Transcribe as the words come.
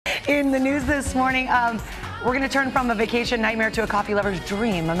In the news this morning, we're going to turn from a vacation nightmare to a coffee lover's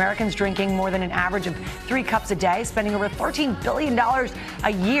dream. Americans drinking more than an average of 3 cups a day, spending over $13 billion a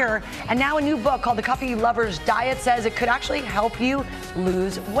year. And now a new book called The Coffee Lover's Diet says it could actually help you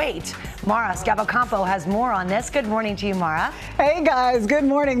lose weight. Mara Schiavocampo has more on this. Good morning to you, Mara. Hey guys, good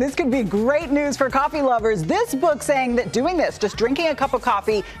morning. This could be great news for coffee lovers. This book saying that doing this, just drinking a cup of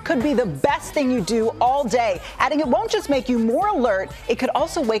coffee, could be the best thing you do all day. Adding it won't just make you more alert, it could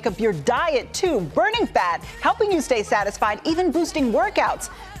also wake up your diet too, burning fat, helping you stay satisfied, even boosting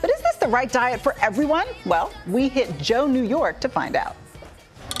workouts. But is this the right diet for everyone? Well, we hit Joe, New York to find out.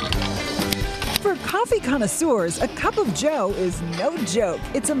 For coffee connoisseurs, a cup of Joe is no joke.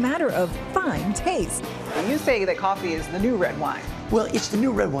 It's a matter of fine taste. You say that coffee is the new red wine. Well, it's the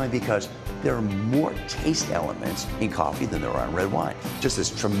new red wine because there are more taste elements in coffee than there are in red wine. Just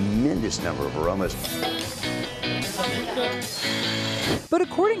this tremendous number of aromas. But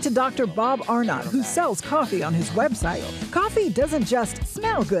according to Dr. Bob Arnot, who sells coffee on his website, coffee doesn't just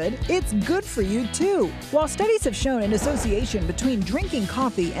smell good, it's good for you too. While studies have shown an association between drinking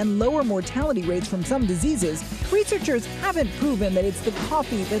coffee and lower mortality rates from some diseases, researchers haven't proven that it's the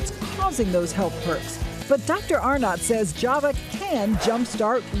coffee that's causing those health perks. But Dr. Arnot says Java can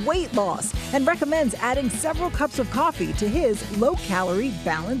jumpstart weight loss and recommends adding several cups of coffee to his low-calorie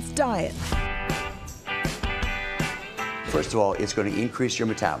balanced diet. First of all, it's going to increase your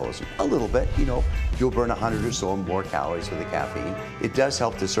metabolism a little bit. You know, you'll burn 100 or so more calories with the caffeine. It does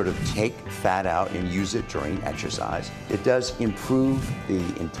help to sort of take fat out and use it during exercise. It does improve the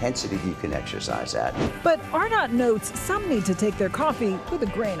intensity you can exercise at. But Arnot notes some need to take their coffee with a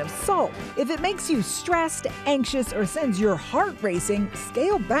grain of salt. If it makes you stressed, anxious, or sends your heart racing,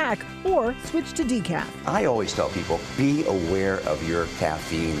 scale back or switch to decaf. I always tell people, be aware of your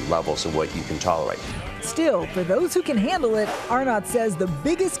caffeine levels and what you can tolerate. Still, for those who can handle it, Arnot says the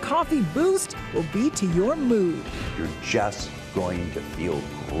biggest coffee boost will be to your mood. You're just going to feel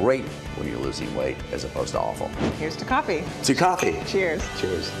great when you're losing weight as opposed to awful. Here's to coffee. To coffee. Cheers.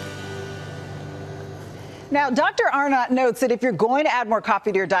 Cheers. Now, Dr. Arnot notes that if you're going to add more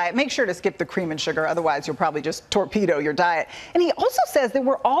coffee to your diet, make sure to skip the cream and sugar. Otherwise, you'll probably just torpedo your diet. And he also says that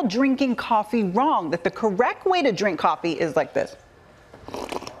we're all drinking coffee wrong, that the correct way to drink coffee is like this.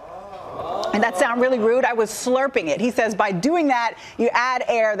 And that sound really rude? I was slurping it. He says by doing that, you add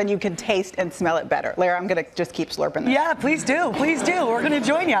air, then you can taste and smell it better. Lara, I'm going to just keep slurping this. Yeah, please do. Please do. We're going to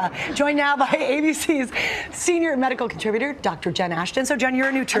join you. Joined now by ABC's senior medical contributor, Dr. Jen Ashton. So, Jen, you're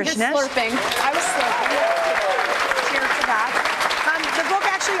a nutritionist. I'm just slurping. I was slurping. Cheers to that. The book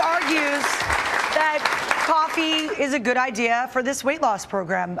actually argues that coffee is a good idea for this weight loss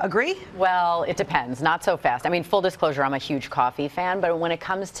program. Agree? Well, it depends. Not so fast. I mean, full disclosure, I'm a huge coffee fan, but when it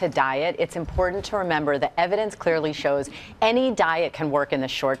comes to diet, it's important to remember the evidence clearly shows any diet can work in the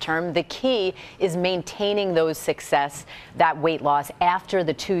short term. The key is maintaining those success, that weight loss after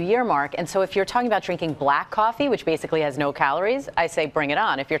the 2-year mark. And so if you're talking about drinking black coffee, which basically has no calories, I say bring it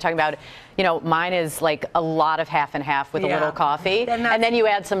on. If you're talking about, you know, mine is like a lot of half and half with a little coffee, and then you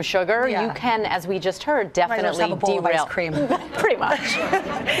add some sugar, you can, as we just heard, definitely derail. Cream. Pretty much.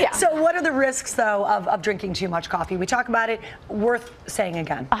 Yeah. So what are the risks, though, of drinking too much coffee? We talk about it. Worth saying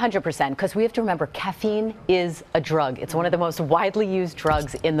again. 100%, because we have to remember caffeine is a drug. It's one of the most widely used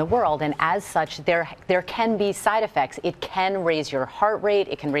drugs in the world, and as such, there can be side effects. It can raise your heart rate.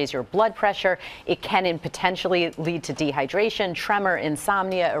 It can raise your blood pressure. It can potentially lead to dehydration, tremor,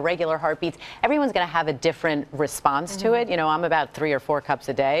 insomnia, irregular heartbeats. Everyone's going to have a different response to it. You know, I'm about 3 or 4 cups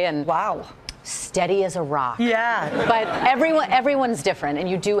a day, and wow. Steady as a rock. Yeah. But everyone's different, and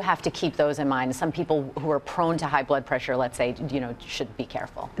you do have to keep those in mind. Some people who are prone to high blood pressure, let's say, you know, should be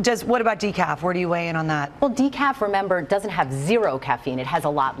careful. What about decaf? Where do you weigh in on that? Well, decaf, remember, doesn't have 0 caffeine. It has a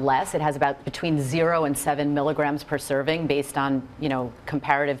lot less. It has about between 0 and 7 milligrams per serving based on, you know,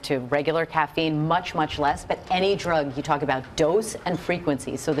 comparative to regular caffeine, much, much less. But any drug, you talk about dose and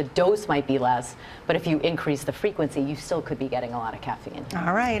frequency. So the dose might be less, but if you increase the frequency, you still could be getting a lot of caffeine.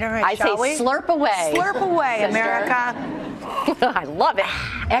 All right. I say slurp away. Slurp away, sister. America. I love it.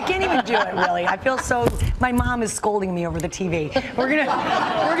 I can't even do it, really. I feel so. My mom is scolding me over the TV. We're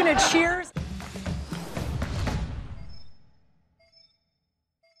gonna cheers.